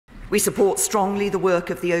We support strongly the work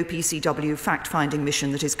of the OPCW fact-finding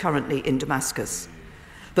mission that is currently in Damascus.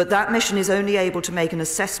 But that mission is only able to make an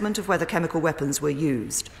assessment of whether chemical weapons were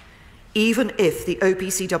used. Even if the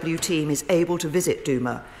OPCW team is able to visit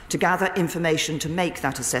Douma to gather information to make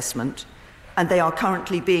that assessment, and they are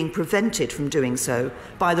currently being prevented from doing so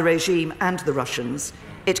by the regime and the Russians,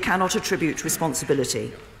 it cannot attribute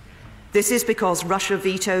responsibility. This is because Russia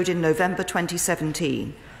vetoed in November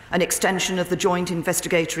 2017 an extension of the joint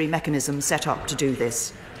investigatory mechanism set up to do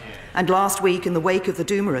this. And last week, in the wake of the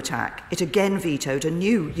Douma attack, it again vetoed a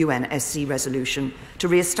new UNSC resolution to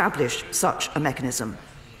re-establish such a mechanism.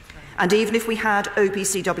 And even if we had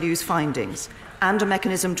OPCW's findings and a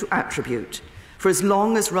mechanism to attribute, for as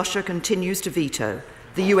long as Russia continues to veto,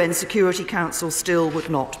 the UN Security Council still would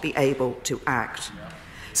not be able to act.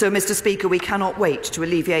 So, Mr. Speaker, we cannot wait to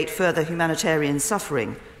alleviate further humanitarian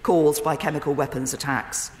suffering caused by chemical weapons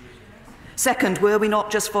attacks. Second, were we not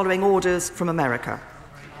just following orders from America?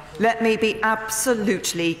 Let me be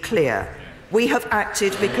absolutely clear. We have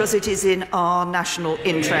acted because it is in our national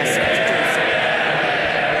interest to do so.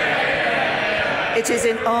 It is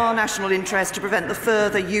in our national interest to prevent the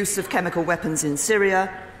further use of chemical weapons in Syria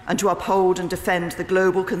and to uphold and defend the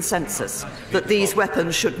global consensus that these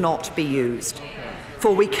weapons should not be used.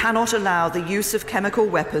 For we cannot allow the use of chemical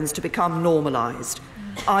weapons to become normalised,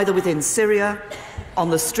 either within Syria, on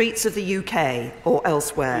the streets of the UK or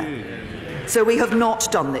elsewhere. So we have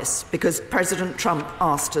not done this because President Trump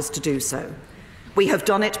asked us to do so. We have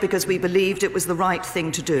done it because we believed it was the right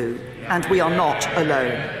thing to do, and we are not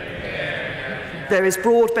alone. There is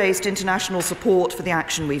broad-based international support for the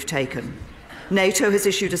action we've taken. NATO has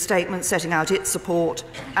issued a statement setting out its support,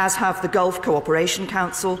 as have the Gulf Cooperation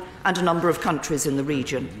Council and a number of countries in the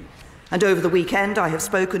region. And over the weekend, I have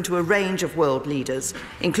spoken to a range of world leaders,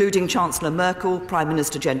 including Chancellor Merkel, Prime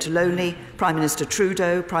Minister Gentiloni, Prime Minister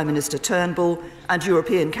Trudeau, Prime Minister Turnbull, and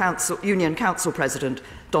European Union Council President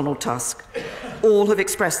Donald Tusk. All have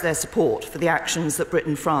expressed their support for the actions that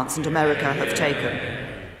Britain, France, and America have taken.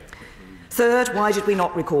 Third, why did we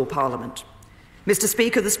not recall Parliament? Mr.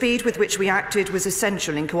 Speaker, the speed with which we acted was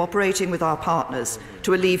essential in cooperating with our partners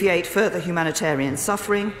to alleviate further humanitarian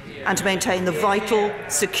suffering and to maintain the vital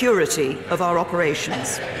security of our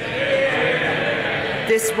operations.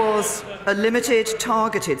 This was a limited,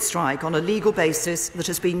 targeted strike on a legal basis that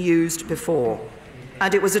has been used before,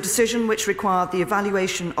 and it was a decision which required the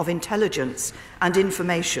evaluation of intelligence and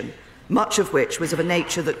information, much of which was of a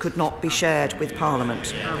nature that could not be shared with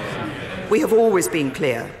Parliament. We have always been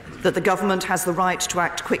clear that the government has the right to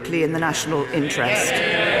act quickly in the national interest.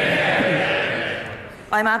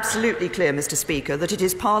 I am absolutely clear, Mr. Speaker, that it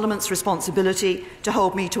is Parliament's responsibility to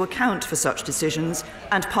hold me to account for such decisions,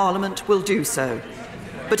 and Parliament will do so.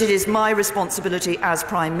 But it is my responsibility as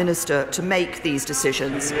Prime Minister to make these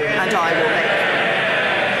decisions, and I will make them.